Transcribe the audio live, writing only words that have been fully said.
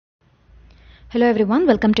Hello everyone,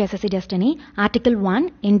 welcome to SSC Destiny. Article 1,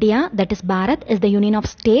 India, that is Bharat, is the union of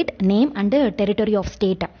state, name and territory of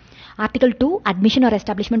state. Article 2, admission or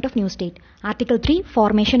establishment of new state. Article 3,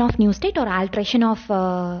 formation of new state or alteration of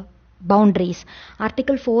boundaries.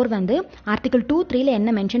 Article 4 வந்து Article 2, 3ல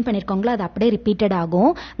என்ன mention பண்ணிருக்காங்களோ அது அப்படியே repeated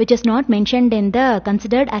ஆகும், which is not mentioned in the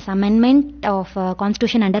considered as amendment of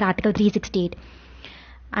constitution under Article 368.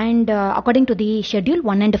 And according to the schedule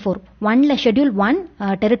 1 and 4. 1 schedule 1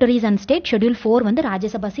 territories and state, schedule 4 வந்து Rajya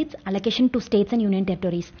Sabha seats allocation to states and union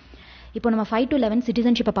territories. இப்போ நம்ம 5 to 11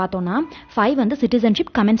 citizenship பார்த்தோம்னா 5 வந்து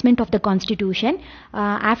citizenship commencement of the constitution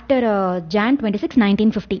after Jan 26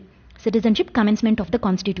 1950 citizenship commencement of the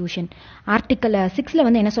constitution. Article 6ல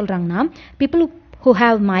வந்து என்ன சொல்றாங்கன்னா people who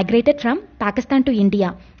have migrated from Pakistan to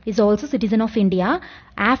India is also citizen of India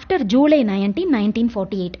after July 19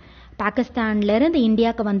 1948. பாகிஸ்தான்ல இருந்து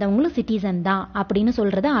இந்தியாவுக்கு வந்தவங்களும் சிட்டிசன் தான் அப்படின்னு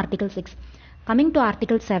சொல்றது article 6. Coming to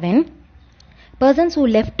article 7, persons who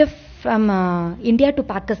left from India to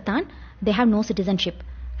Pakistan they have no citizenship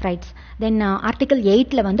rights. Then article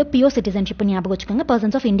 8ல வந்து pure citizenship ஞாபகம் வச்சுக்கோங்க,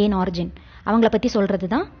 persons of Indian origin அவங்கள பத்தி சொல்றது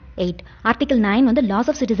தான் 8. ஆர்டிகல் 9 வந்து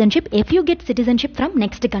loss of citizenship if you get citizenship from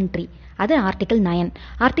next country, அது article 9.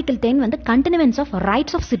 Article 10 வந்து கண்டினியூவன்ஸ் of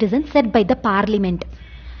rights of citizen set by the parliament.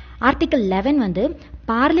 Article 11 வந்து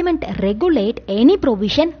parliament regulate any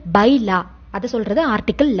provision by லா, அது சொல்றது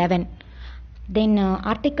ஆர்டிகல் 11. தென்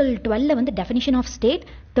ஆர்டிகல் 12 வந்து definition of state.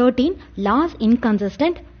 13 loss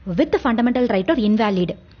inconsistent with fundamental right or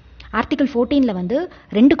invalid. Article 14ல வந்து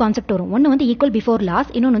ரெண்டு concept வரும், ஒன்று வந்து ஈக்குவல் பிஃபோர்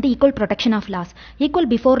லாஸ், இன்னொன்று வந்து equal protection of loss.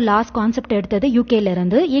 Equal before loss concept எடுத்தது யூகேல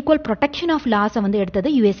இருந்து, ஈக்குவல் ப்ரொடெக்ஷன் ஆஃப் லாஸை வந்து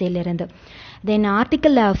எடுத்தது யூஎஸ்ஏல இருந்து. தென்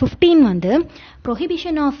ஆர்டிகல் 15 வந்து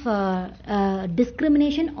prohibition of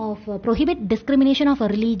discrimination of prohibit discrimination of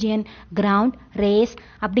religion, ground, race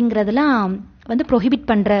அப்படிங்கிறதுலாம் வந்து ப்ரொஹிபிட்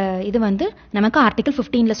பண்ற இது வந்து நமக்கு ஆர்டிகல்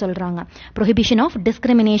 15ல சொல்றாங்க. prohibition of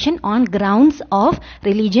discrimination on grounds of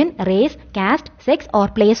religion, race, caste, sex or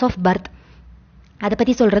place of birth, அதை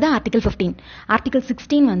பத்தி சொல்றது ஆர்டிகல் 15. ஆர்டிகல்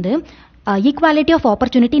 16 வந்து equality of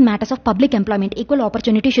opportunity in matters of public employment, equal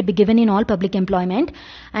opportunity should be given in all public employment.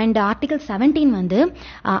 And article 17 வந்து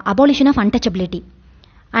abolition of untouchability.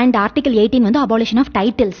 And article 18 வந்து abolition of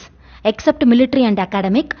titles except military and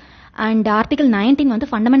academic. And article 19 வந்து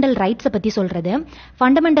fundamental ரைட்ஸை பற்றி சொல்கிறது.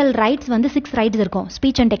 Fundamental rights வந்து 6 rights இருக்கும்,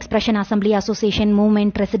 speech and expression, assembly, association,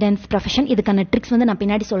 movement, residence, profession. இதுக்கான tricks வந்து நான்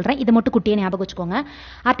பின்னாடி சொல்கிறேன், இது மட்டும் குட்டியே ஞாபகம் வச்சுக்கோங்க.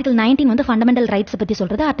 ஆர்டிகல் 19 வந்து ஃபண்டமெண்டல் ரைட்ஸை பற்றி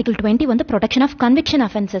சொல்கிறது. ஆர்டிகல் 20 வந்து protection of conviction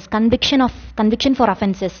offences, conviction for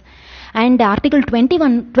offences. And article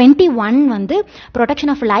 21 வந்து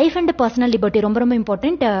protection of life and personal liberty, ரொம்ப ரொம்ப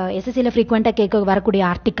இம்பார்ட்டன்ட், எஸ்எஸ்சியில் ஃப்ரீக்வெண்ட்டாக கேட்க வரக்கூடிய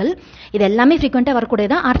ஆர்டிக்கல். இது எல்லாமே ஃப்ரீக்வெண்ட்டாக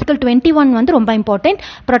வரக்கூடியதான். ஆர்டிகல் 21 வந்து ரொம்ப important,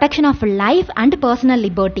 protection of life and personal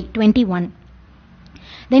liberty 21.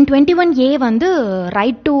 Then 21A வந்து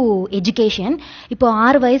ரைட் டு எஜுகேஷன். இப்போ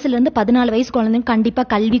 6 வயசுலேருந்து 14 வயசு குழந்தைங்க கண்டிப்பாக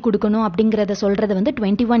கல்வி கொடுக்கணும் அப்படிங்கிறத சொல்கிறது வந்து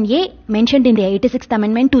 21A மென்ஷன்ட் இன் தி 86th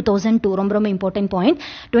அமெண்ட்மெண்ட் 2002, ரொம்ப ரொம்ப important point.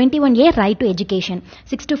 21A right to education,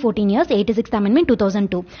 6 to 14 years, 86th amendment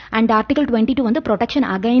 2002. And article 22 வந்து protection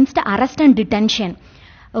against arrest and detention.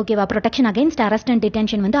 ஓகேவா, protection against arrest and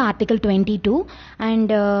detention வந்து ஆர்டிகல் 22.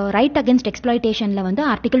 அண்ட் ரைட் அகைன்ஸ்ட் எக்ஸ்ப்ளாய்டேஷனில் வந்து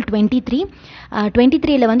ஆர்டிகல் 23.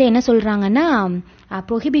 23ல வந்து என்ன சொல்கிறாங்கன்னா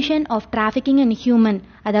prohibition of trafficking and human,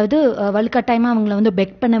 அதாவது வலுக்கட்டாயமாக அவங்கள வந்து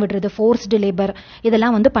பெக் பண்ண விடுறது, ஃபோர்ஸ்டு லேபர்,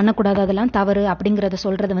 இதெல்லாம் வந்து பண்ணக்கூடாது, அதெல்லாம் தவறு அப்படிங்கிறத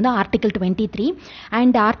சொல்கிறது வந்து ஆர்டிகல் 23.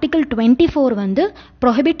 அண்ட் ஆர்டிகல் 24 வந்து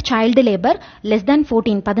prohibit child labour less than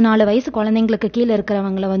 14, 14 வயசு குழந்தைங்களுக்கு கீழே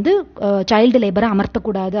இருக்கிறவங்கள வந்து சைல்டு லேபரை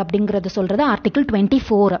அமர்த்தக்கூடாது அப்படிங்கிறத சொல்கிறது article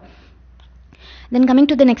 24. Then coming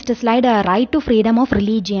to the next slide, right to freedom of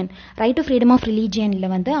religion. Right to freedom of religion ல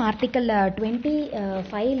வந்து ஆர்டிகல்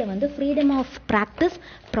 25ல வந்து freedom of practice,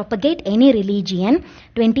 propagate any religion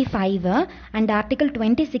 25. And article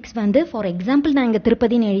 26 வந்து ஃபார் எக்ஸாம்பிள் நான் இங்கே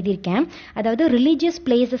திருப்பதின்னு எழுதியிருக்கேன், அதாவது ரிலீஜியஸ்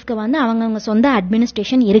பிளேசஸ்க்கு வந்து அவங்கவுங்க சொந்த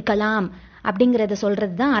அட்மினிஸ்ட்ரேஷன் இருக்கலாம் அப்படிங்கிறத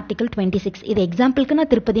சொல்கிறது தான் ஆர்டிகல் 26. இது எக்ஸாம்பிளுக்கு நான்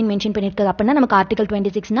திருப்பதின்னு மென்ஷன் பண்ணியிருக்கேன். அப்படின்னா நமக்கு ஆர்டிகல்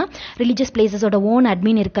 26னா ரிலீஜியஸ் பிளேசஸோட ஓன்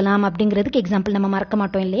அட்மின் இருக்கலாம் அப்படிங்கிறதுக்கு எக்ஸாம்பிள் நம்ம மறக்க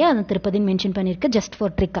மாட்டோம் இல்லையா, அது திருப்பதின்னு மென்ஷன் பண்ணியிருக்கு ஜஸ்ட்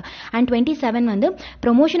ஃபார் ட்ரிக். அண்ட் 27 வந்து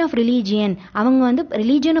ப்ரொமோஷன் ஆஃப் ரிலீஜியன், அவங்க வந்து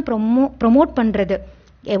ரிலீஜியனை ப்ரொமோட் பண்ணுறது,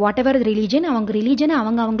 வாட் எவர் ரிலீஜன், அவங்க ரிலீஜனை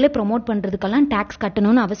அவங்களே ப்ரொமோட் பண்ணுறதுக்கெல்லாம் டேக்ஸ்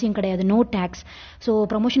கட்டணும்னு அவசியம் கிடையாது, no tax. So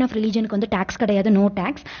promotion of ரிலீஜனுக்கு வந்து டேக்ஸ் கிடையாது, நோ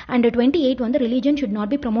டேக்ஸ். அண்ட் 28 வந்து religion should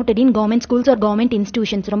not be promoted in government schools R government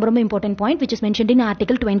institutions, ரொம்ப ரொம்ப important point which is mentioned in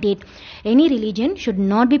article 28. Any religion should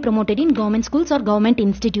not be promoted in government schools R government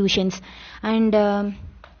institutions. And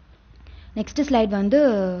next slide வந்து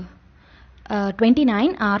 29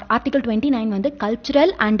 article 29 வந்து cultural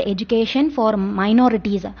and education for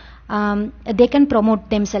minorities, they can promote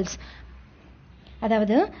themselves.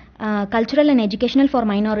 அதாவது cultural and educational for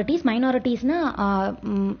மைனாரிட்டிஸ்னா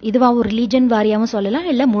இதுவாகவும் religion வாரியாகவும் சொல்லலாம்,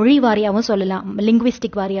 இல்லை மொழி வாரியாகவும் சொல்லலாம்,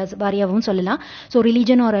 linguistic வாரியாகவும் சொல்லலாம். So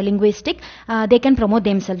religion R linguistic they can promote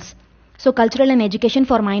themselves. So cultural and education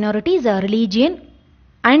for minorities, religion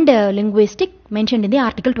and linguistic mentioned in the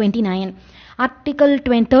article 29. Article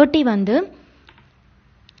 30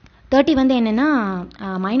 வந்து என்னன்னா,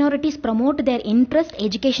 minorities promote there interest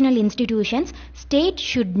educational institutions, state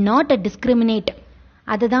should not discriminate.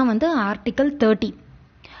 அதுதான் வந்து article 30.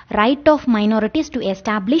 Right of minorities to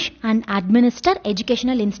establish and administer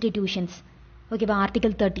educational institutions. ஓகேவா,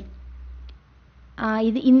 article 30.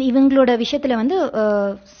 இவங்களோட விஷயத்தில் வந்து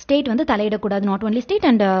state வந்து தலையிடக்கூடாது. Not only state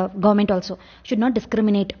and government also should not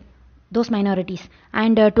discriminate those minorities.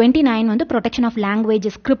 And 29 வந்து protection of language,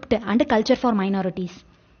 script and culture for minorities.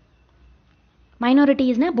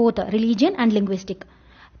 மைனாரிட்டிஸ்னா both religion and linguistic.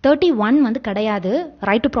 31 வந்து கிடையாது,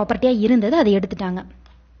 right to ப்ராப்பர்ட்டியாக இருந்தது, அதை எடுத்துட்டாங்க.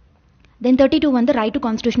 தென் 32 வந்து right to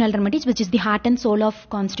constitutional remedies which is the heart and soul of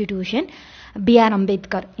constitution. B.R.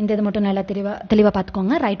 Ambedkar. இந்த இது மட்டும் நல்லா தெளிவாக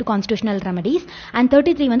பார்த்துக்கோங்க, right to constitutional remedies. And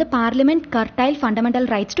 33 வந்து parliament கர்டைல் fundamental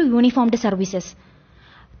rights to uniformed services.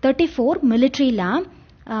 34 மிலிட்ரியில்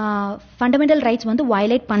fundamental rights வந்து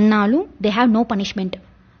வயலேட் பண்ணாலும் they have no punishment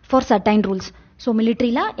for certain rules. So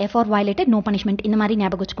மிலிட்ரியில் FR violated no punishment, இந்த மாதிரி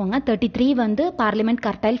ஞாபகம் வச்சுக்கோங்க. 33 வந்து parliament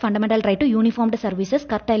கர்டைல் fundamental right to uniformed services,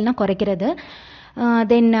 கர்டைல்னா குறைக்கிறது.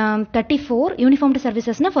 தென் 34 uniformed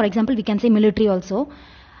சர்வீசஸ்னா for example we can say military also.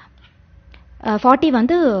 40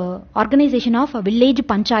 வந்து organisation of village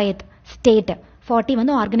panchayat state. 40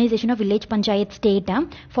 வந்து organisation of village panchayat state.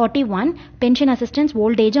 41 pension assistance,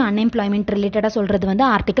 voltage, unemployment ரிலேட்டடாக சொல்கிறது வந்து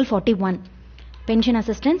article 41. Pension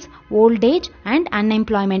assistance, voltage and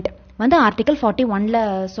unemployment வந்து article 41ல்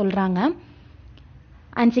சொல்கிறாங்க.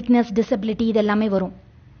 And sickness, disability இதெல்லாமே வரும்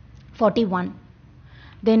 41.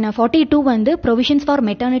 தென் 42 வந்து provisions for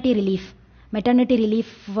maternity relief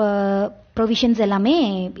provisions எல்லாமே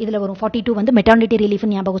இதில் வரும். 42 வந்து மெட்டர்னிட்டி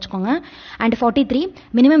ரிலீஃப்னு ஞாபகம் வச்சுக்கோங்க. And 43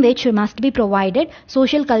 minimum wage must be provided,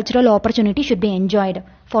 social cultural opportunity should be enjoyed.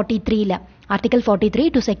 43ல் article 43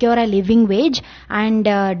 to secure a living wage and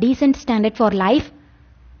decent standard for life,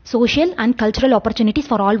 social and cultural opportunities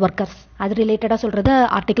for all workers, அது ரிலேட்டடாக சொல்கிறது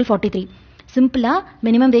article 43. சிம்பிளாக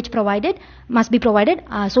minimum wage provided, must be provided,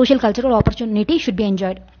 social cultural opportunity should be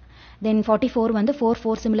enjoyed. தென் 44 வந்து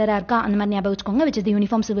 4 சிமிலராக இருக்கா அந்த மாதிரி ஞாபகம் வச்சுக்கோங்க, which is the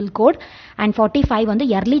uniform civil code. And 45 வந்து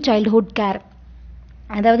எர்லி சைல்டுஹுட் கேர்,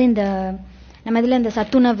 அதாவது இந்த நம்ம இதில் இந்த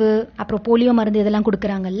சத்துணவு அப்புறம் போலியோ மருந்து இதெல்லாம்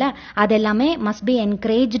கொடுக்குறாங்கல்ல, அது எல்லாமே must be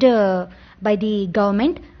encouraged by the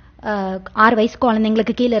government. 6 வயசு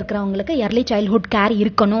குழந்தைங்களுக்கு கீழே இருக்கிறவங்களுக்கு எர்லி சைல்ட்ஹுட் கேர்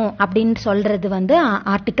இருக்கணும் அப்படின்னு சொல்கிறது வந்து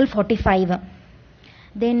ஆர்டிகல் 45.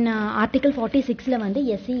 தென் ஆர்டிகல் 46ல் வந்து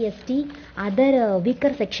எஸ்சி எஸ்டி அதர்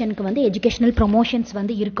வீக்கர் செக்ஷனுக்கு வந்து எஜுகேஷனல் ப்ரொமோஷன்ஸ்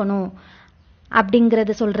வந்து இருக்கணும்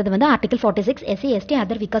அப்படிங்கிறது சொல்கிறது வந்து article 46. SC ST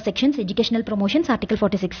other weaker sections educational promotions article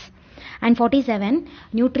 46. And 47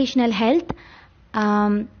 nutritional health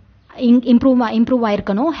improve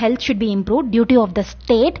ஆயிருக்கணும், health should be improve, duty of the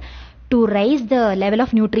state to raise the level of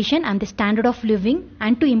nutrition and the standard of living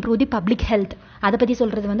and to improve the public health. அதை பற்றி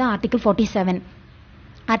சொல்கிறது வந்து article 47.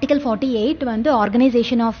 Article 48 வந்து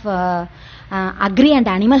organisation of agri and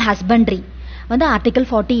animal husbandry வந்து article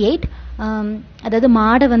 48. அதாவது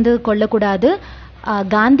மாடை வந்து கொல்லக்கூடாது,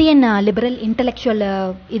 Gandhian liberal intellectual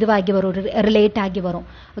இதுவாகி வரும், ரிலேட் ஆகி வரும்.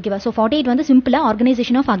 ஓகேவா. ஸோ 48 வந்து சிம்பிளாக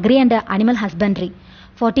organisation of agri and animal husbandry.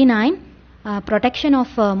 49 protection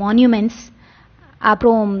of monuments,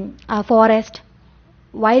 அப்புறம் ஃபாரஸ்ட்,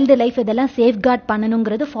 வைல்டு லைஃப் இதெல்லாம் சேஃப்கார்ட்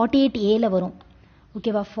பண்ணணுங்கிறது 48A வரும்.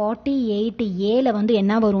 ஓகேவா. 48A வந்து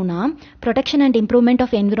என்ன வரும்னா protection and improvement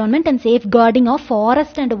of environment and safeguarding of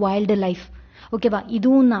forest and wild life. ஓகேவா.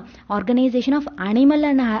 இதுவும் தான் organisation of animal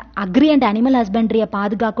and agree and animal ஹஸ்பண்ட்ரியை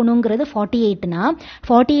பாதுகாக்கணுங்கிறது 48னா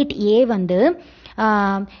 48A வந்து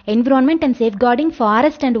environment and safeguarding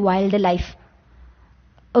forest and wild life.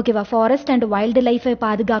 ஓகேவா. ஃபாரஸ்ட் அண்ட் வைல்டு லைஃபை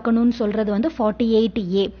பாதுகாக்கணும்னு சொல்கிறது வந்து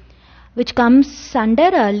 48A, which comes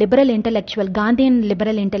under liberal intellectual, Gandhian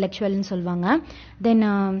liberal இன்டலெக்சுவல்னு சொல்லுவாங்க. தென்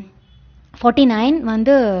 49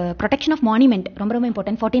 வந்து ப்ரொடெக்ஷன் ஆஃப் மானியூமெண்ட், ரொம்ப ரொம்ப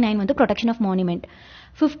இம்பார்ட்டன்ட். 49 வந்து ப்ரொடெக்ஷன் ஆஃப் மானியூமெண்ட்.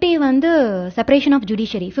 50 வந்து செப்பரேஷன் ஆஃப்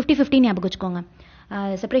ஜுடிஷியரி. 50 ஞாபகம் வச்சுக்கோங்க.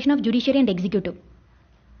 Separation of judiciary and executive,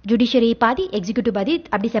 judiciary பாதி எக்ஸிக்யூட்டிவ் பாதி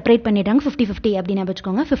அப்படி செப்பரேட் பண்ணிடுறாங்க. 50 அப்படி ஞாபகம்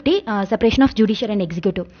வச்சுக்கோங்க. 50 separation of judiciary and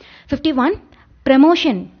executive. 51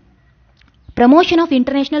 promotion of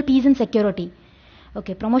international peace and security.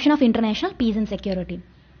 Okay, promotion of international peace and security.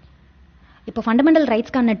 இப்போ ஃபண்டமெண்டல்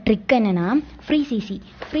ரைட்ஸ்க்கான ட்ரிக் என்னென்னா ஃப்ரீ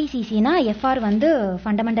சிசினா எஃப்ஆர் வந்து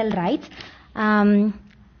fundamental rights,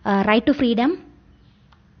 right to freedom,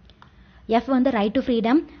 F வந்து ரைட் டு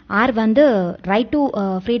ஃப்ரீடம், ஆர் வந்து right to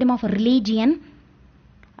freedom of religion,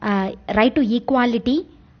 right to equality,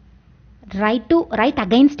 right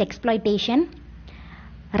against exploitation,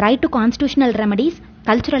 right to constitutional remedies,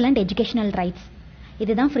 cultural and educational rights.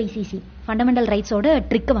 இதுதான் free CC. Fundamental ரைட்ஸோட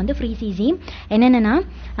trick வந்து free CC என்னென்னா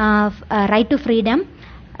right to freedom,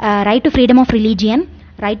 right to freedom of religion,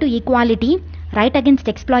 right to equality, right against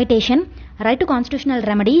exploitation, right to constitutional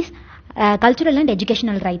remedies, cultural and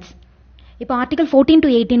educational rights. இப்போ article 14 to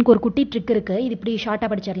 18 ஒரு குட்டி trick இருக்குது. இது இப்படி ஷார்ட்டாக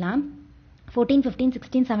படிச்சிடலாம். 14, 15,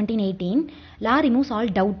 16, 17, 18 லா removes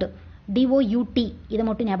all doubt, DOUT இதை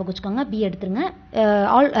மட்டும் ஞாபகம் வச்சுக்கோங்க, பி எடுத்துருங்க.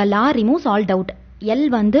 லா ரிமூவ்ஸ் ஆல் டவுட். எல்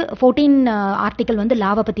வந்து 14 ஆர்டிக்கல் வந்து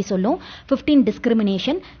லாவை பற்றி சொல்லும். 15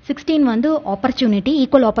 டிஸ்கிரிமினேஷன், 16 வந்து ஆப்பர்ச்சுனிட்டி,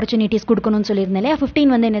 ஈக்குவல் ஆப்பர்ச்சுனிட்டிஸ் கொடுக்கணும்னு சொல்லியிருந்தேன் இல்லையா.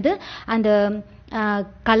 15 வந்து என்னது, அந்த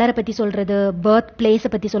கலரை பற்றி சொல்கிறது, பர்த் பிளேஸை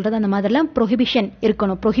பற்றி சொல்கிறது, அந்த மாதிரிலாம் ப்ரொஹிபிஷன்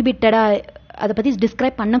இருக்கணும். ப்ரொஹிபிட்டடாக அதை பற்றி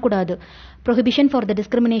டிஸ்கிரைப் பண்ணக்கூடாது. Prohibition for the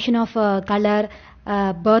discrimination of colour,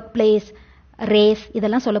 birth place, race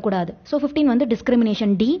இதெல்லாம் சொல்லக்கூடாது. ஸோ 15 வந்து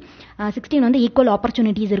டிஸ்கிரிமினேஷன் டி. 16 வந்து ஈக்குவல்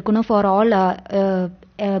ஆப்பர்ச்சுனிட்டிஸ் இருக்கணும் for all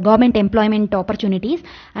government employment opportunities.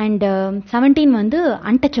 And 17 வந்து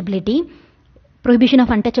அன்டச்சபிலிட்டி, ப்ரொஹிபிஷன்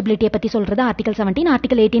ஆஃப் அன்டச்சபிலிட்டியை பற்றி சொல்கிறது ஆர்டிகல் 17.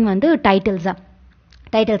 ஆர்டிகல் 18 வந்து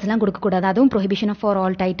டைட்டில்ஸ்லாம் கொடுக்கக்கூடாது, அதுவும் prohibition for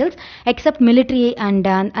all titles accept military and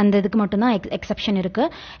அந்த இதுக்கு மட்டும்தான் எக்ஸப்ஷன்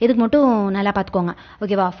இருக்குது. இதுக்கு மட்டும் நல்லா பார்த்துக்கோங்க,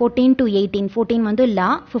 ஓகேவா. 14 to 18, 14 வந்து லா,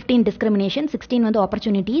 15 டிஸ்கிரிமினேஷன், 16 வந்து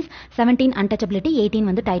ஆப்பர்ச்சுனிட்டிஸ், 17 அன்டச்சபிலிட்டி, 18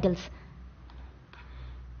 வந்து டைட்டில்ஸ்.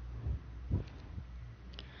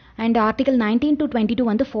 அண்ட் ஆர்டிகல் 19 to 22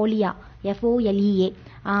 வந்து FOLEA, FOLEA,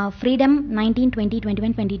 freedom 19, 20,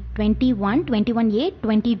 21, 21, 21A,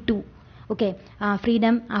 22. Okay,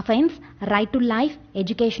 freedom, offense, right to life,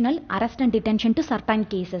 educational, arrest and detention to certain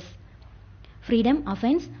cases. Freedom,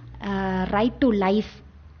 offense, right to life,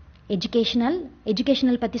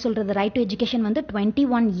 educational பற்றி சொல்கிறது, right to education வந்து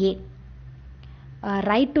 21A,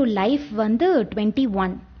 right to life வந்து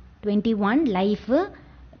 21 life,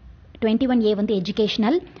 21A வந்து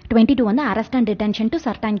educational, 22 வந்து arrest and detention to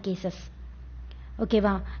certain cases.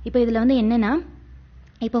 ஓகேவா. இப்போ இதில் வந்து என்னென்னா,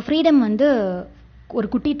 இப்போ ஃப்ரீடம் வந்து ஒரு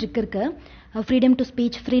குட்டி ட்ரிக் இருக்கு. Freedom to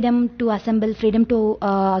speech, freedom to assemble, freedom to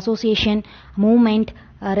association, movement,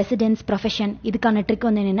 residence, profession. இதுக்கான ட்ரிக்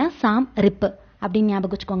வந்து என்னென்னா சாம் ரிப்பு அப்படின்னு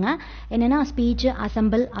ஞாபகம் வச்சுக்கோங்க. என்னென்னா speech,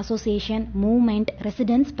 assemble, association, movement,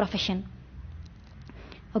 residence, profession.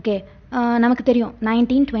 Okay, நமக்கு தெரியும்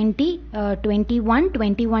 19, 20, 21,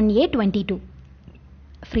 21A, 22.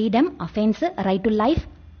 Freedom, offence, right to life,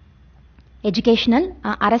 educational,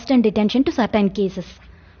 arrest and detention to certain cases.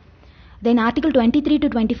 Then article 23 to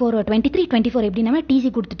 24, 23, 24 எப்படின்னா டிசி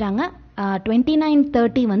கொடுத்துட்டாங்க. 29,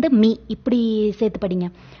 30 வந்து மீ, இப்படி சேர்த்து படிங்க.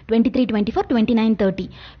 23, 24, 29, 30.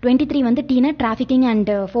 23 வந்து டீனா trafficking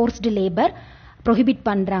and forced labour prohibit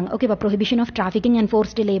பண்ணுறாங்க, ஓகேவா. Prohibition of trafficking and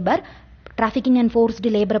forced labour, trafficking and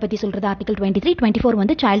forced லேபரை பற்றி சொல்கிறது ஆர்டிகல் 23. 24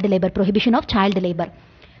 வந்து child labour, prohibition of child labour.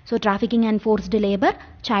 So trafficking and forced labour,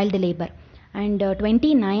 child labour. And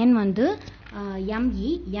 29 வந்து ME,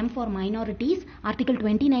 M for minorities, article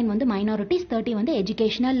 29 வந்து minorities, 30 வந்து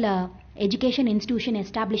education institution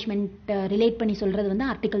establishment relate பண்ணி சொல்கிறது வந்து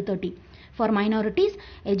article 30 for minorities,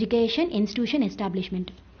 education institution establishment.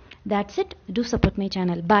 That's it. Do support my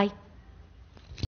channel. Bye.